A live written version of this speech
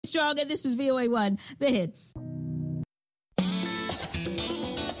Armstrong, and this is VOA1, The Hits.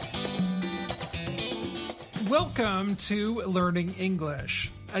 Welcome to Learning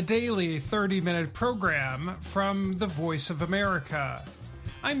English, a daily 30-minute program from the Voice of America.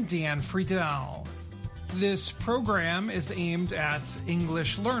 I'm Dan Friedel. This program is aimed at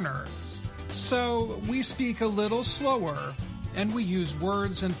English learners, so we speak a little slower and we use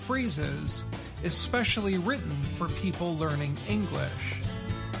words and phrases especially written for people learning English.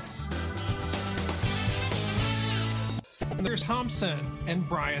 There's Thompson and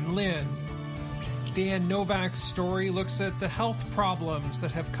Brian Lynn. Dan Novak's story looks at the health problems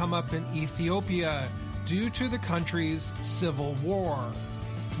that have come up in Ethiopia due to the country's civil war.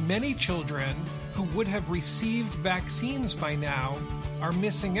 Many children who would have received vaccines by now are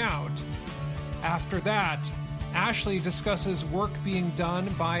missing out. After that, Ashley discusses work being done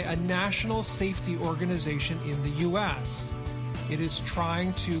by a national safety organization in the U.S. It is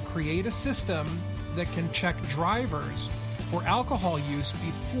trying to create a system that can check drivers for alcohol use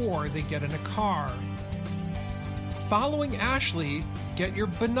before they get in a car. Following Ashley, get your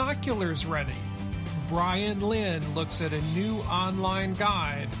binoculars ready. Brian Lynn looks at a new online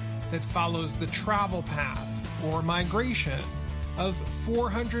guide that follows the travel path or migration of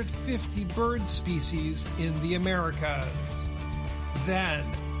 450 bird species in the Americas. Then,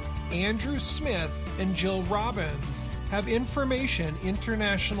 Andrew Smith and Jill Robbins have information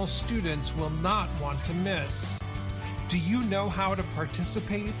international students will not want to miss. Do you know how to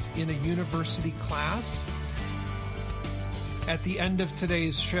participate in a university class? At the end of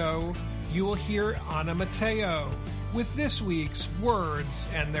today's show, you will hear Anna Mateo with this week's Words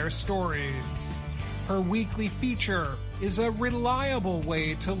and Their Stories. Her weekly feature is a reliable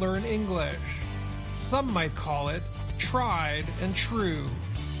way to learn English. Some might call it tried and true.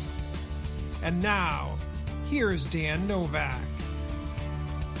 And now, here's Dan Novak.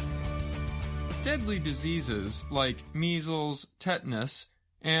 Deadly diseases like measles, tetanus,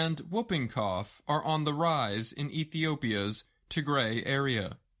 and whooping cough are on the rise in Ethiopia's Tigray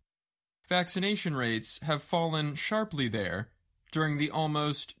area. Vaccination rates have fallen sharply there during the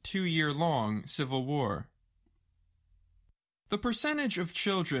almost 2-year-long civil war. The percentage of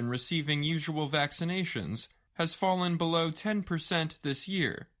children receiving usual vaccinations has fallen below 10% this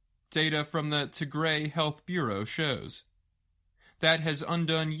year, data from the Tigray Health Bureau shows. That has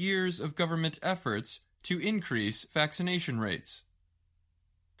undone years of government efforts to increase vaccination rates.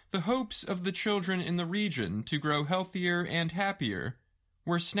 The hopes of the children in the region to grow healthier and happier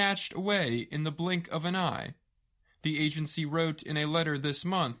were snatched away in the blink of an eye, the agency wrote in a letter this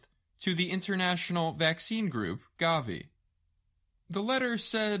month to the international vaccine group Gavi. The letter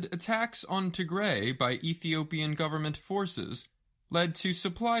said attacks on Tigray by Ethiopian government forces led to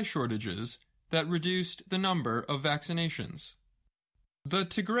supply shortages that reduced the number of vaccinations. The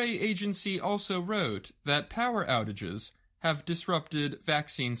Tigray agency also wrote that power outages have disrupted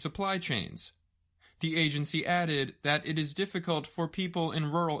vaccine supply chains. The agency added that it is difficult for people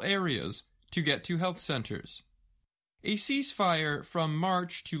in rural areas to get to health centers. A ceasefire from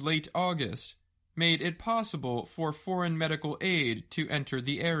March to late August made it possible for foreign medical aid to enter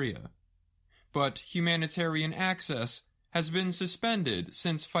the area. But humanitarian access has been suspended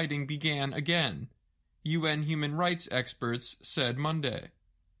since fighting began again, UN human rights experts said Monday.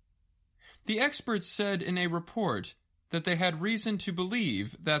 The experts said in a report that they had reason to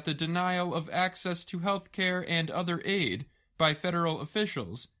believe that the denial of access to health care and other aid by federal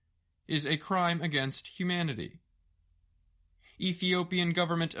officials is a crime against humanity. Ethiopian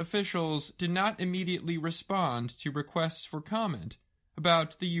government officials did not immediately respond to requests for comment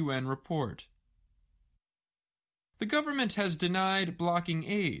about the UN report. The government has denied blocking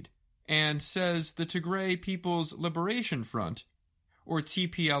aid and says the Tigray People's Liberation Front, or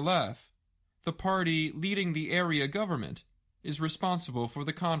TPLF, the party leading the area government, is responsible for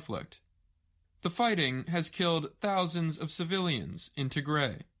the conflict. The fighting has killed thousands of civilians in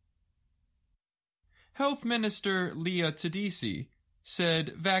Tigray. Health Minister Leah Tadisi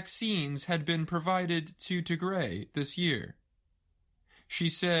said vaccines had been provided to Tigray this year. She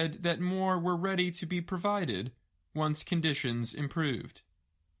said that more were ready to be provided once conditions improved.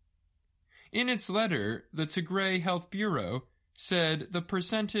 In its letter, the Tigray Health Bureau said the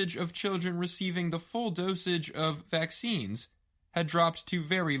percentage of children receiving the full dosage of vaccines had dropped to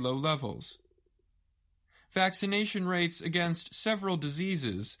very low levels. Vaccination rates against several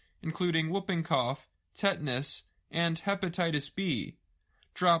diseases, including whooping cough, tetanus, and hepatitis B,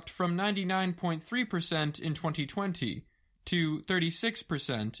 dropped from 99.3% in 2020 to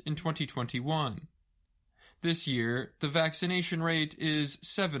 36% in 2021. This year, the vaccination rate is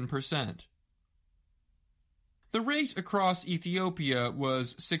 7%. The rate across Ethiopia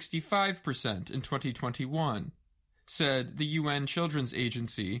was 65% in 2021, said the UN Children's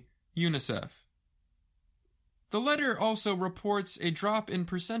Agency, UNICEF. The letter also reports a drop in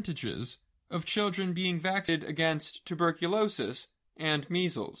percentages of children being vaccinated against tuberculosis and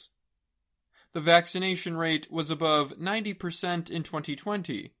measles. The vaccination rate was above 90% in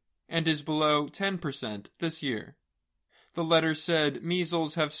 2020 and is below 10% this year. The letter said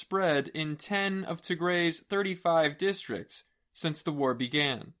measles have spread in 10 of Tigray's 35 districts since the war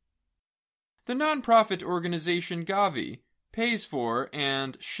began. The nonprofit organization Gavi pays for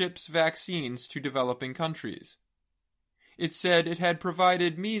and ships vaccines to developing countries. It said it had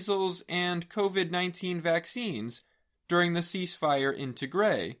provided measles and COVID-19 vaccines during the ceasefire in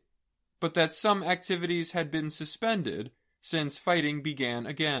Tigray, but that some activities had been suspended since fighting began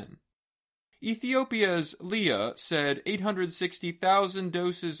again. Ethiopia's Leah said 860,000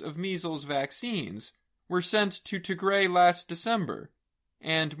 doses of measles vaccines were sent to Tigray last December,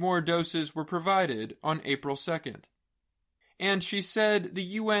 and more doses were provided on April 2nd. And she said the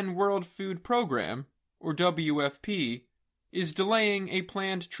UN World Food Program, or WFP, is delaying a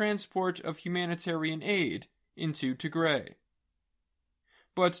planned transport of humanitarian aid into Tigray.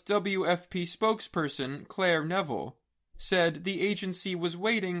 But WFP spokesperson Claire Neville said the agency was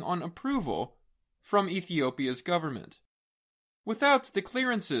waiting on approval from Ethiopia's government. Without the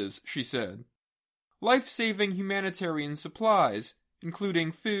clearances, she said, life-saving humanitarian supplies,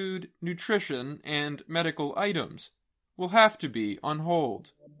 including food, nutrition, and medical items, will have to be on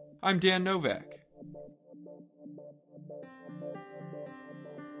hold. I'm Dan Novak.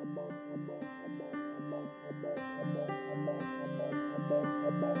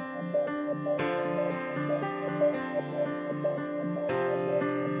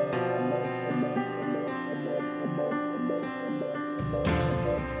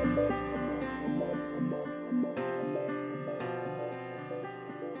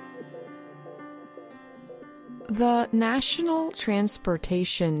 The National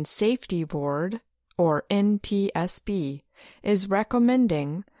Transportation Safety Board, or NTSB, is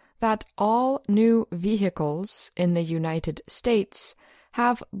recommending that all new vehicles in the United States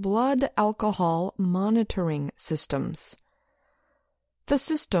have blood alcohol monitoring systems. The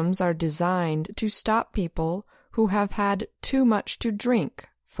systems are designed to stop people who have had too much to drink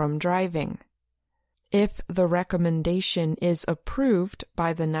from driving. If the recommendation is approved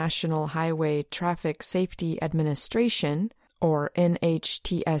by the National Highway Traffic Safety Administration, or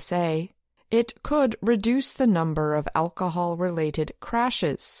NHTSA, it could reduce the number of alcohol-related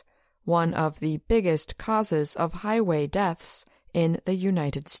crashes, one of the biggest causes of highway deaths in the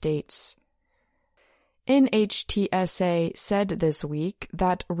United States. NHTSA said this week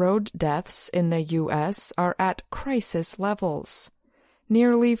that road deaths in the U.S. are at crisis levels.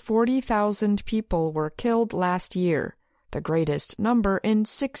 Nearly 40,000 people were killed last year, the greatest number in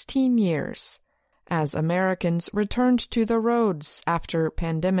 16 years, as Americans returned to the roads after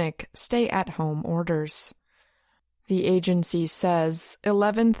pandemic stay-at-home orders. The agency says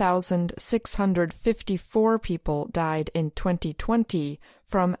 11,654 people died in 2020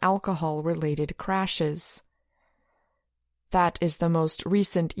 from alcohol-related crashes. That is the most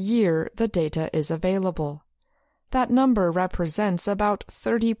recent year the data is available. That number represents about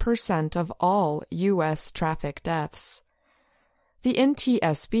 30% of all U.S. traffic deaths. The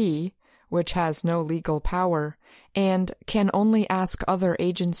NTSB, which has no legal power and can only ask other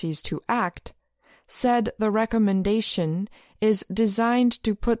agencies to act, said the recommendation is designed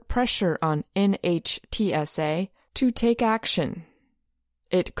to put pressure on NHTSA to take action.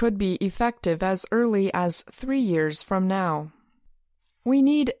 It could be effective as early as 3 years from now. We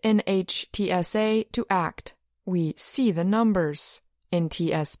need NHTSA to act. We see the numbers,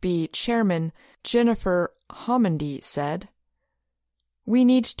 NTSB Chairman Jennifer Homendy said. We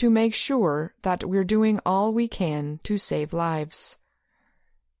need to make sure that we're doing all we can to save lives.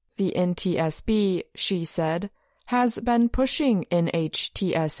 The NTSB, she said, has been pushing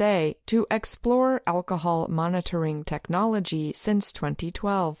NHTSA to explore alcohol monitoring technology since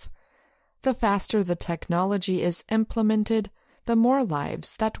 2012. The faster the technology is implemented, the more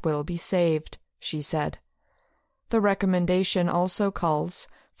lives that will be saved, she said. The recommendation also calls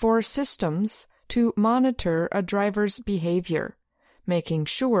for systems to monitor a driver's behavior, making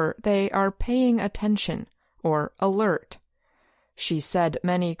sure they are paying attention or alert. She said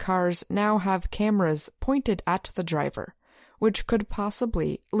many cars now have cameras pointed at the driver, which could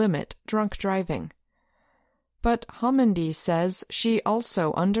possibly limit drunk driving. But Homendy says she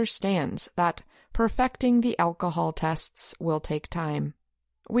also understands that perfecting the alcohol tests will take time.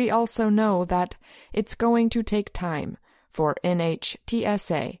 We also know that it's going to take time for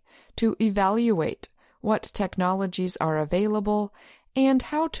NHTSA to evaluate what technologies are available, and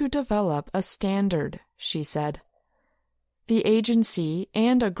how to develop a standard, she said. The agency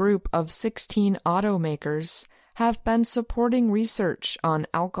and a group of 16 automakers have been supporting research on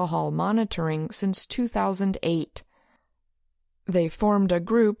alcohol monitoring since 2008. They formed a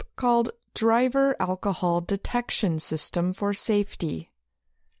group called Driver Alcohol Detection System for Safety.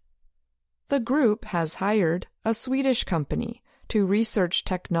 The group has hired a Swedish company to research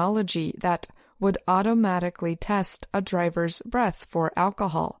technology that would automatically test a driver's breath for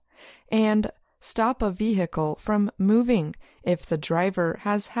alcohol and stop a vehicle from moving if the driver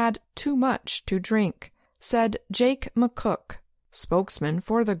has had too much to drink, said Jake McCook, spokesman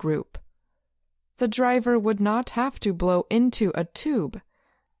for the group. The driver would not have to blow into a tube.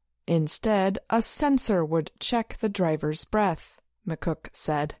 Instead, a sensor would check the driver's breath, McCook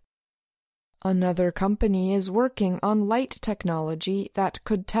said. Another company is working on light technology that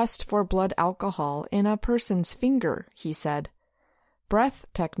could test for blood alcohol in a person's finger, he said. Breath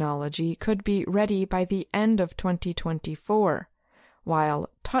technology could be ready by the end of 2024, while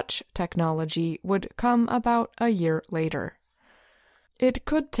touch technology would come about a year later. It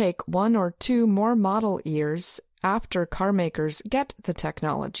could take 1 or 2 more model years after carmakers get the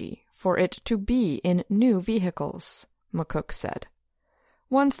technology for it to be in new vehicles, McCook said.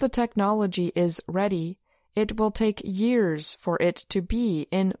 Once the technology is ready, it will take years for it to be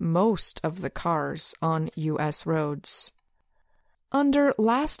in most of the cars on U.S. roads. Under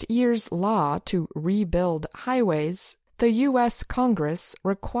last year's law to rebuild highways, the U.S. Congress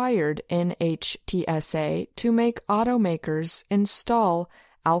required NHTSA to make automakers install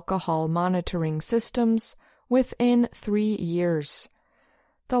alcohol monitoring systems within 3 years.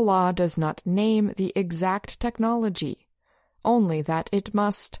 The law does not name the exact technology, only that it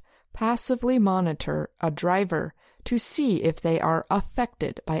must passively monitor a driver to see if they are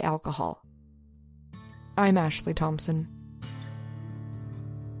affected by alcohol. I'm Ashley Thompson.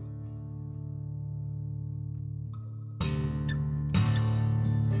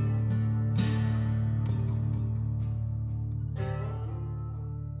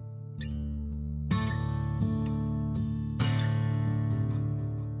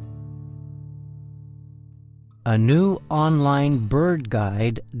 A new online bird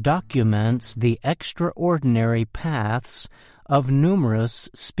guide documents the extraordinary paths of numerous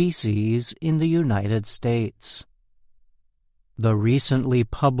species in the United States. The recently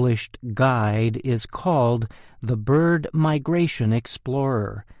published guide is called the Bird Migration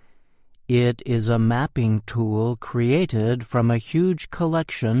Explorer. It is a mapping tool created from a huge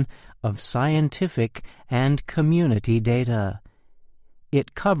collection of scientific and community data.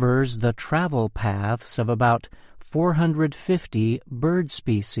 It covers the travel paths of about 450 bird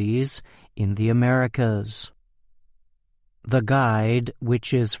species in the Americas. The guide,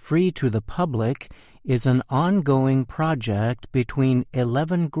 which is free to the public, is an ongoing project between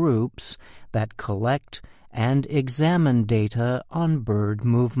 11 groups that collect and examine data on bird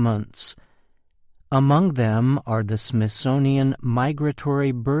movements. Among them are the Smithsonian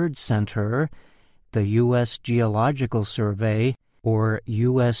Migratory Bird Center, the U.S. Geological Survey, or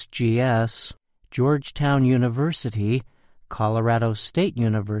USGS, Georgetown University, Colorado State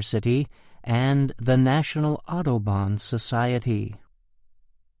University, and the National Audubon Society.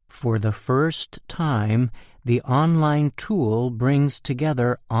 For the first time, the online tool brings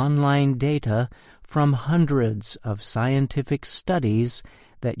together online data from hundreds of scientific studies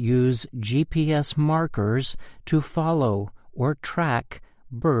that use GPS markers to follow or track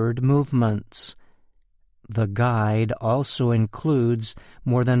bird movements. The guide also includes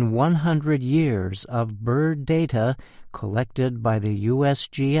more than 100 years of bird data collected by the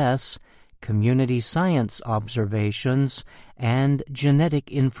USGS, community science observations, and genetic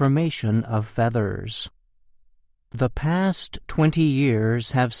information of feathers. The past 20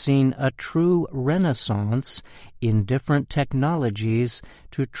 years have seen a true renaissance in different technologies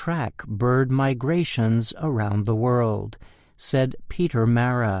to track bird migrations around the world, said Peter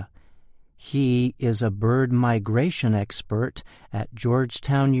Mara. He is a bird migration expert at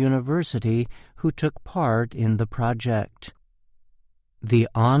Georgetown University who took part in the project. The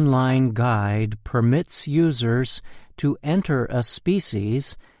online guide permits users to enter a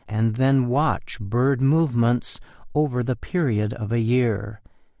species and then watch bird movements over the period of a year.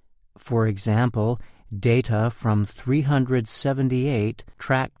 For example, data from 378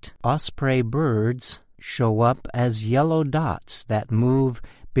 tracked osprey birds show up as yellow dots that move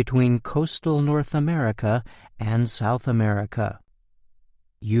between coastal North America and South America.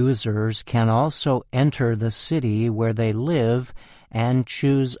 Users can also enter the city where they live and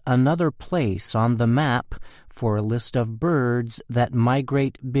choose another place on the map for a list of birds that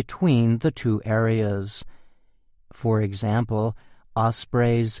migrate between the two areas. For example,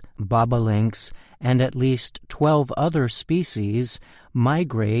 ospreys, bobolinks, and at least 12 other species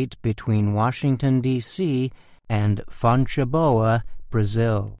migrate between Washington, D.C. and Fonchaboa,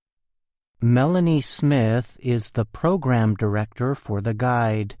 Brazil. Melanie Smith is the program director for the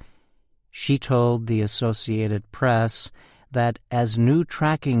guide. She told the Associated Press that as new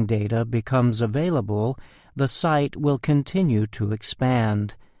tracking data becomes available, the site will continue to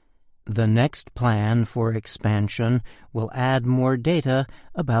expand. The next plan for expansion will add more data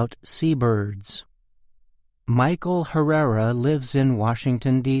about seabirds. Michael Herrera lives in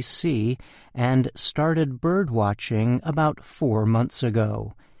Washington, D.C., and started birdwatching about 4 months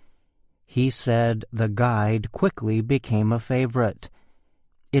ago. He said the guide quickly became a favorite.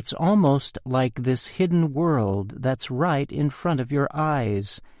 It's almost like this hidden world that's right in front of your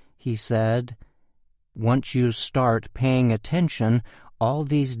eyes, he said. Once you start paying attention, all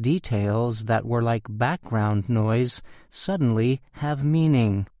these details that were like background noise suddenly have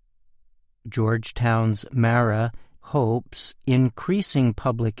meaning. Georgetown's Mara hopes increasing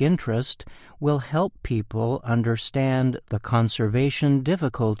public interest will help people understand the conservation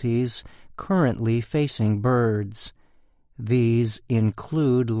difficulties currently facing birds. These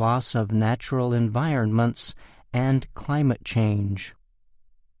include loss of natural environments and climate change.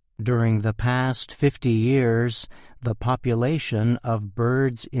 During the past 50 years, the population of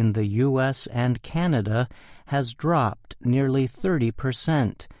birds in the U.S. and Canada has dropped nearly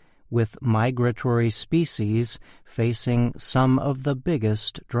 30%, with migratory species facing some of the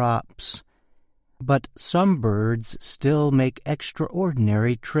biggest drops. But some birds still make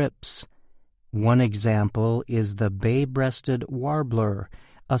extraordinary trips. One example is the bay-breasted warbler,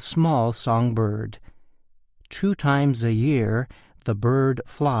 a small songbird. 2 times a year, the bird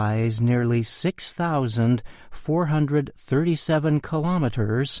flies nearly 6,437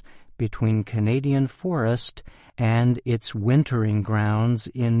 kilometers between Canadian forest and its wintering grounds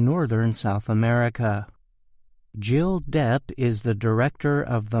in northern South America. Jill Depp is the director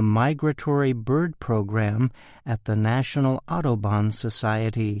of the Migratory Bird Program at the National Audubon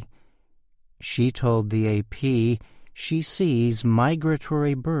Society. She told the AP she sees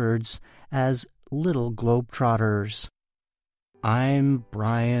migratory birds as little globetrotters. I'm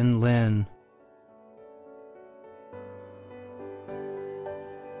Brian Lynn.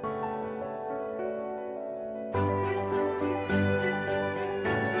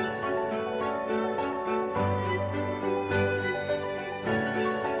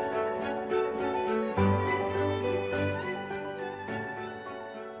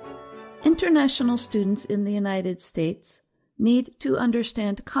 International students in the United States need to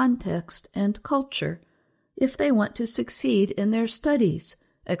understand context and culture if they want to succeed in their studies,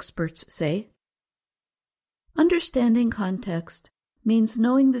 experts say. Understanding context means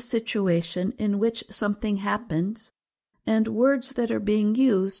knowing the situation in which something happens and words that are being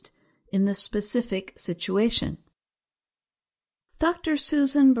used in the specific situation. Dr.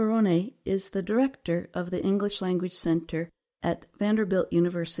 Susan Barone is the director of the English Language Center at Vanderbilt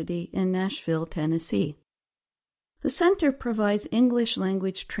University in Nashville, Tennessee. The center provides English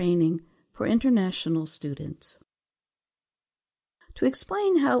language training for international students. To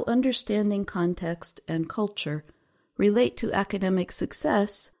explain how understanding context and culture relate to academic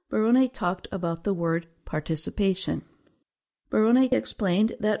success, Barone talked about the word participation. Barone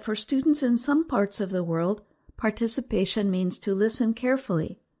explained that for students in some parts of the world, participation means to listen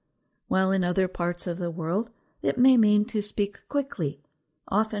carefully, while in other parts of the world, it may mean to speak quickly,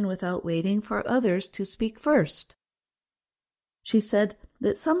 often without waiting for others to speak first. She said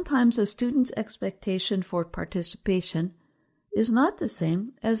that sometimes a student's expectation for participation is not the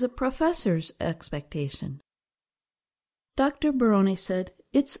same as a professor's expectation. Dr. Barone said,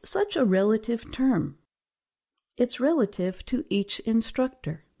 "It's such a relative term. It's relative to each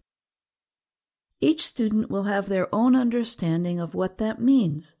instructor. Each student will have their own understanding of what that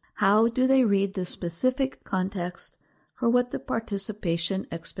means. How do they read the specific context for what the participation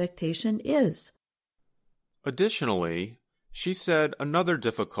expectation is?" Additionally, she said another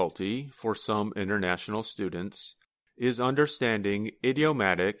difficulty for some international students is understanding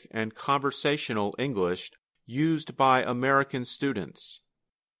idiomatic and conversational English used by American students.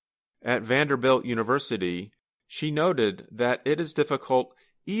 At Vanderbilt University, she noted that it is difficult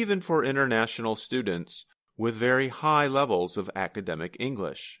even for international students with very high levels of academic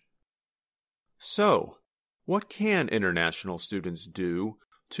English. So, what can international students do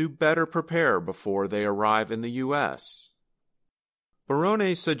to better prepare before they arrive in the U.S.?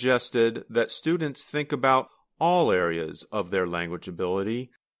 Barone suggested that students think about all areas of their language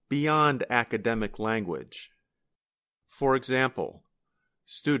ability beyond academic language. For example,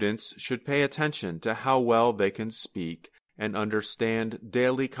 students should pay attention to how well they can speak and understand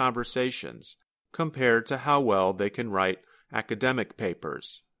daily conversations compared to how well they can write academic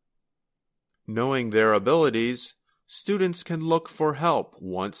papers. Knowing their abilities, students can look for help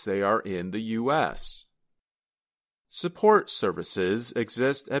once they are in the U.S. Support services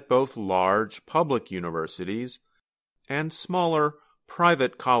exist at both large public universities and smaller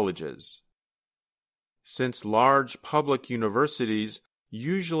private colleges. Since large public universities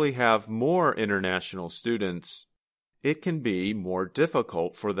usually have more international students, it can be more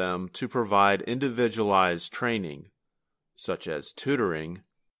difficult for them to provide individualized training, such as tutoring,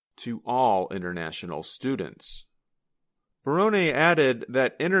 to all international students. Barone added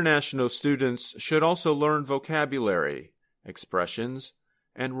that international students should also learn vocabulary, expressions,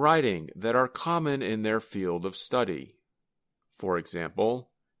 and writing that are common in their field of study. For example,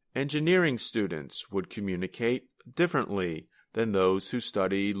 engineering students would communicate differently than those who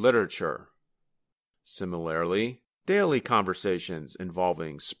study literature. Similarly, daily conversations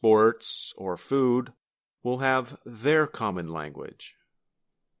involving sports or food will have their common language.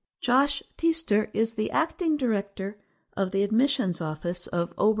 Josh Teester is the acting director of the admissions office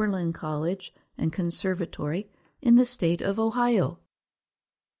of Oberlin College and Conservatory in the state of Ohio.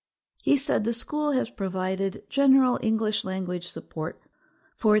 He said the school has provided general English language support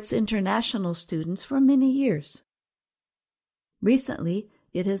for its international students for many years. Recently,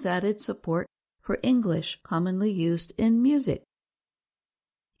 it has added support for English commonly used in music.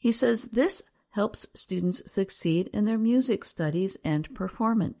 He says this helps students succeed in their music studies and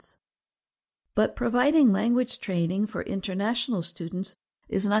performance. But providing language training for international students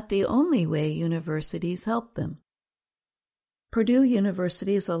is not the only way universities help them. Purdue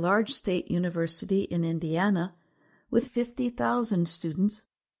University is a large state university in Indiana with 50,000 students,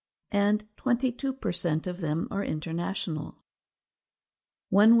 and 22% of them are international.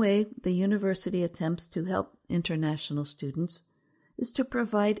 One way the university attempts to help international students is to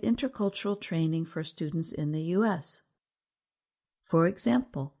provide intercultural training for students in the U.S. For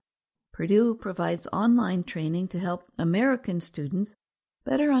example, Purdue provides online training to help American students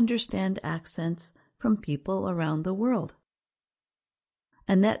better understand accents from people around the world.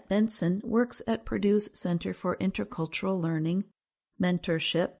 Annette Benson works at Purdue's Center for Intercultural Learning,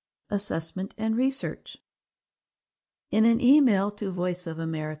 Mentorship, Assessment, and Research. In an email to Voice of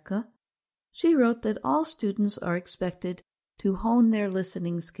America, she wrote that all students are expected to hone their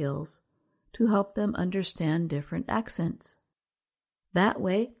listening skills to help them understand different accents. That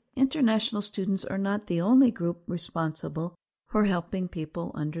way, international students are not the only group responsible for helping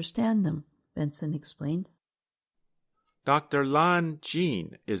people understand them, Benson explained. Dr. Lan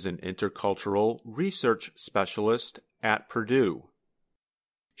Jin is an intercultural research specialist at Purdue.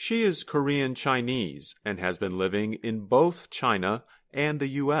 She is Korean Chinese and has been living in both China and the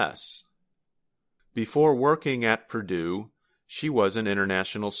U.S. Before working at Purdue, she was an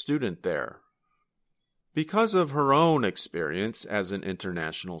international student there. Because of her own experience as an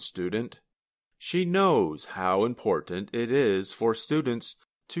international student, she knows how important it is for students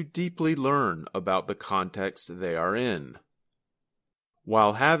to deeply learn about the context they are in.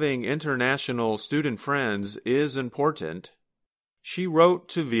 While having international student friends is important, she wrote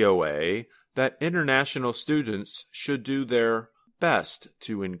to VOA that international students should do their best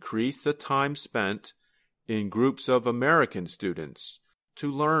to increase the time spent in groups of American students to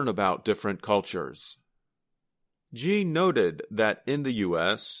learn about different cultures. Jean noted that in the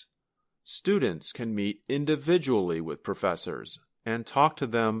U.S., students can meet individually with professors and talk to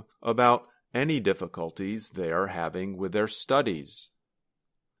them about any difficulties they are having with their studies.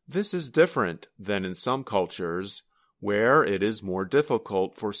 This is different than in some cultures where it is more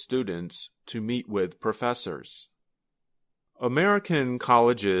difficult for students to meet with professors. American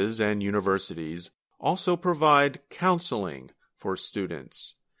colleges and universities also provide counseling for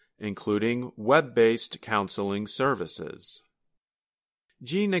students, including web-based counseling services.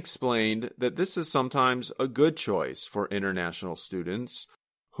 Jean explained that this is sometimes a good choice for international students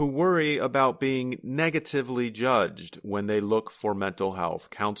who worry about being negatively judged when they look for mental health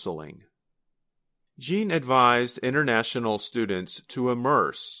counseling. Jean advised international students to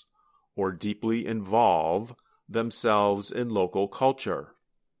immerse or deeply involve themselves in local culture.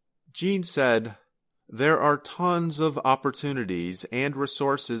 Jean said, "There are tons of opportunities and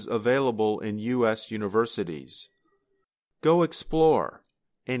resources available in U.S. universities. Go explore,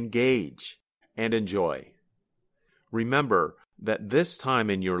 engage, and enjoy. Remember that this time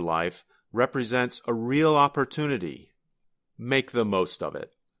in your life represents a real opportunity. Make the most of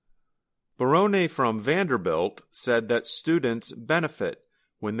it." Barone from Vanderbilt said that students benefit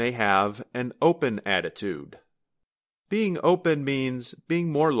when they have an open attitude. Being open means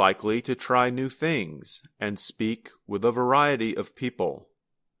being more likely to try new things and speak with a variety of people.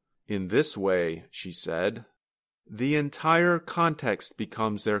 In this way, she said, the entire context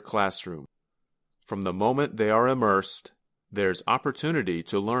becomes their classroom. From the moment they are immersed, there's opportunity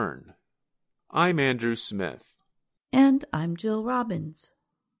to learn. I'm Andrew Smith. And I'm Jill Robbins.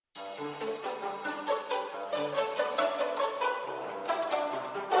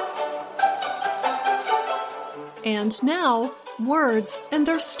 And now, words and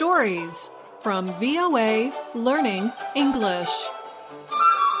their stories from VOA Learning English.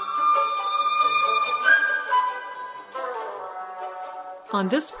 On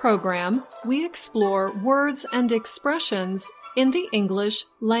this program, we explore words and expressions in the English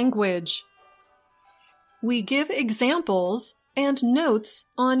language. We give examples and notes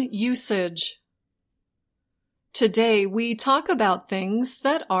on usage. Today, we talk about things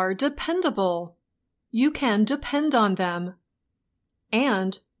that are dependable. You can depend on them.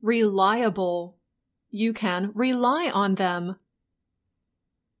 And reliable. You can rely on them.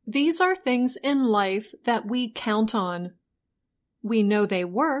 These are things in life that we count on. We know they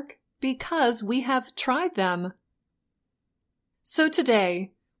work because we have tried them. So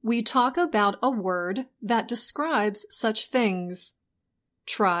today, we talk about a word that describes such things.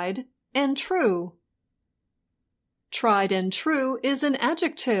 Tried and true. Tried and true is an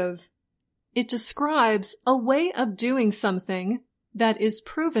adjective. It describes a way of doing something that is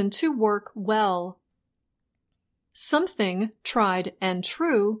proven to work well. Something tried and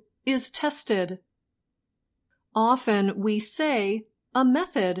true is tested. Often we say a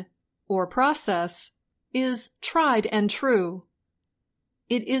method or process is tried and true.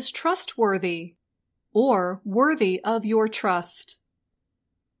 It is trustworthy or worthy of your trust.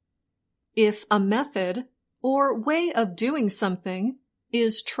 If a method or way of doing something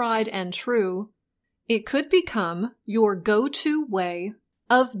is tried and true, it could become your go-to way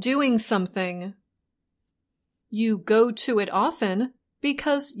of doing something. You go to it often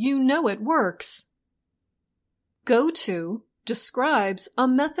because you know it works. Go-to describes a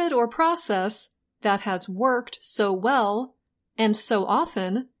method or process that has worked so well and so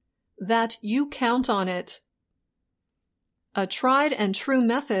often that you count on it. A tried and true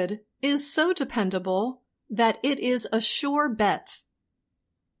method is so dependable that it is a sure bet.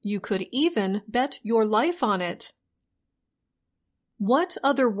 You could even bet your life on it. What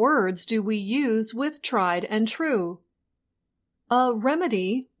other words do we use with tried and true? A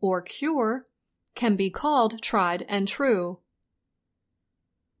remedy or cure can be called tried and true.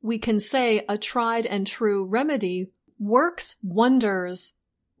 We can say a tried and true remedy works wonders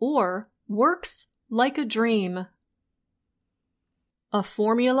or works like a dream. A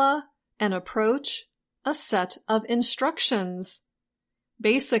formula, an approach, a set of instructions.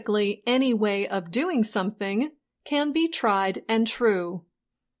 Basically, any way of doing something can be tried and true.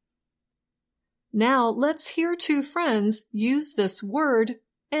 Now let's hear two friends use this word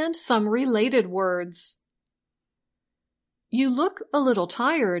and some related words. You look a little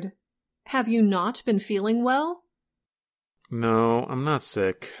tired. Have you not been feeling well? No, I'm not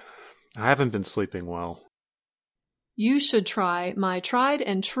sick. I haven't been sleeping well. You should try my tried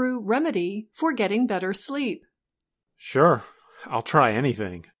and true remedy for getting better sleep. Sure. I'll try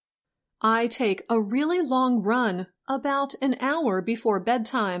anything. I take a really long run about an hour before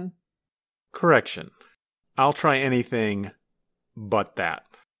bedtime. Correction. I'll try anything but that.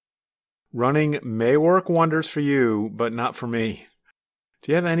 Running may work wonders for you, but not for me.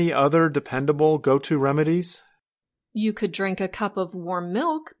 Do you have any other dependable go-to remedies? You could drink a cup of warm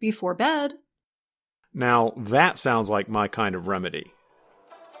milk before bed. Now, that sounds like my kind of remedy.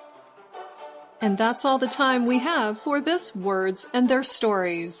 And that's all the time we have for this Words and Their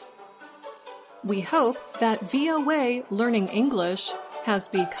Stories. We hope that VOA Learning English has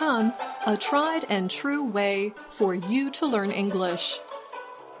become a tried and true way for you to learn English.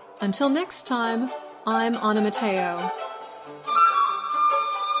 Until next time, I'm Anna Mateo.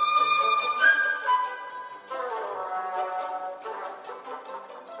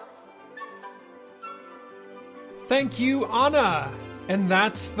 Thank you, Anna! And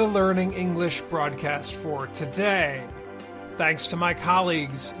that's the Learning English broadcast for today. Thanks to my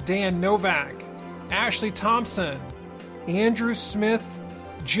colleagues Dan Novak, Ashley Thompson, Andrew Smith,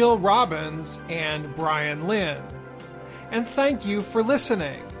 Jill Robbins, and Brian Lynn. And thank you for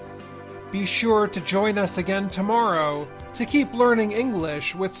listening. Be sure to join us again tomorrow to keep learning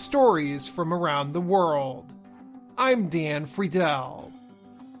English with stories from around the world. I'm Dan Friedel.